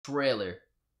trailer.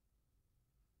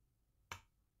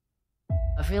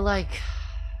 I feel like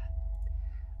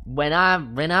when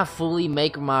I fully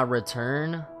make my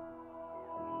return,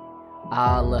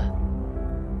 I'll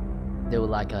do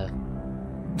like a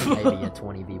maybe a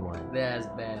 20v1. That's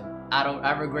bad.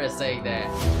 I regret saying that.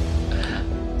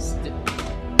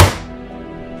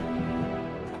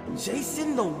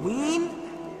 JasonTheWeen?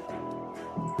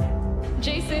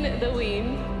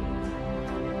 JasonTheWeen.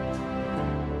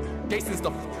 Jason's the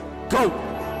GOAT!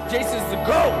 Jason's the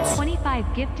GOAT!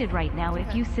 25 gifted right now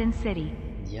if you Sin City.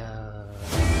 Yeah.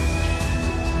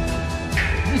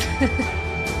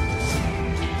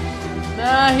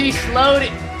 Nah, he slowed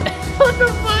it. What the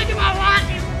fuck am I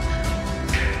watching?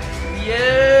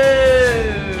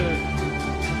 Yeah.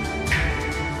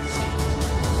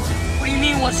 What do you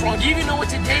mean, what's wrong? Do you even know what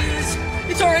today is?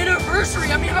 It's our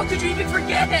anniversary. I mean, how could you even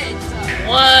forget it?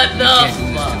 What the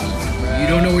fuck? You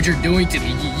don't know what you're doing to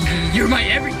me. You're my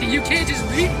everything. You can't just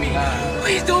leave me.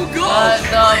 Please don't go. What the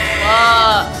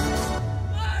fuck?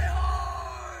 My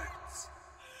heart.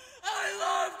 I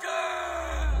love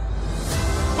girls.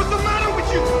 What's the matter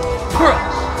with you? Bro.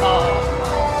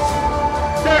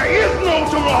 There is no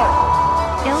tomorrow.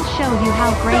 It'll show you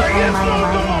how great I am.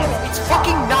 It's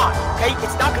fucking not, okay?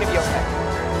 It's not gonna be okay.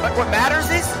 But what matters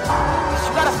is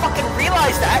you gotta fucking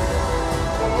realize that.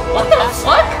 What the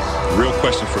fuck? The real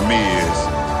question for me is,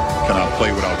 can I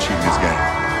play without cheating this game?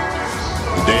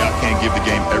 The day I can't give the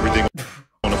game everything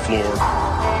on the floor,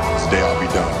 this day I'll be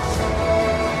done.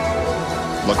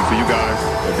 Lucky for you guys,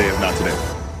 the day is not today.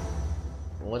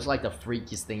 What's like the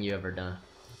freakiest thing you ever done?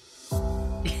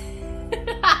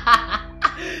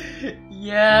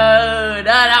 Yo, nah,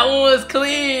 that one was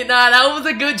clean. Nah, that was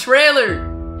a good trailer.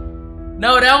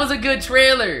 No, that was a good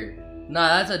trailer.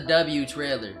 Nah, that's a W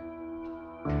trailer.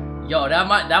 Yo, that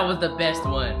was the best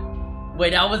one.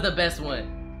 Wait, that was the best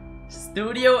one.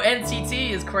 Studio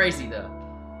NCT is crazy though.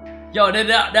 Yo,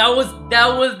 that was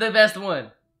the best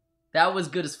one. That was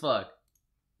good as fuck.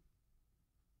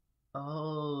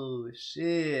 Oh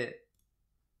shit.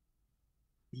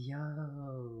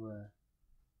 Yo.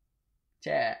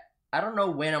 Chat. I don't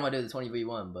know when I'm gonna do the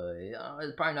 20v1, but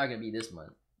it's probably not gonna be this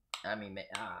month. I mean,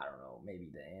 I don't know. Maybe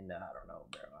the end. I don't know,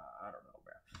 bro. I don't know,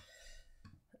 bro.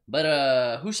 But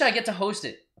who should I get to host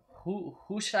it?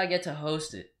 Who should I get to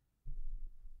host it?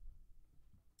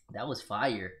 That was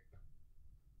fire.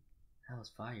 That was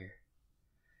fire.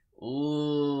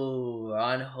 Ooh,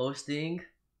 on hosting.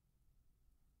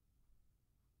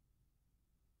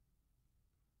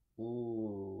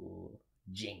 Ooh,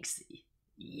 Jinxie.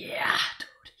 Yeah,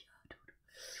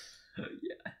 dude.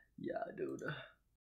 Yeah, dude.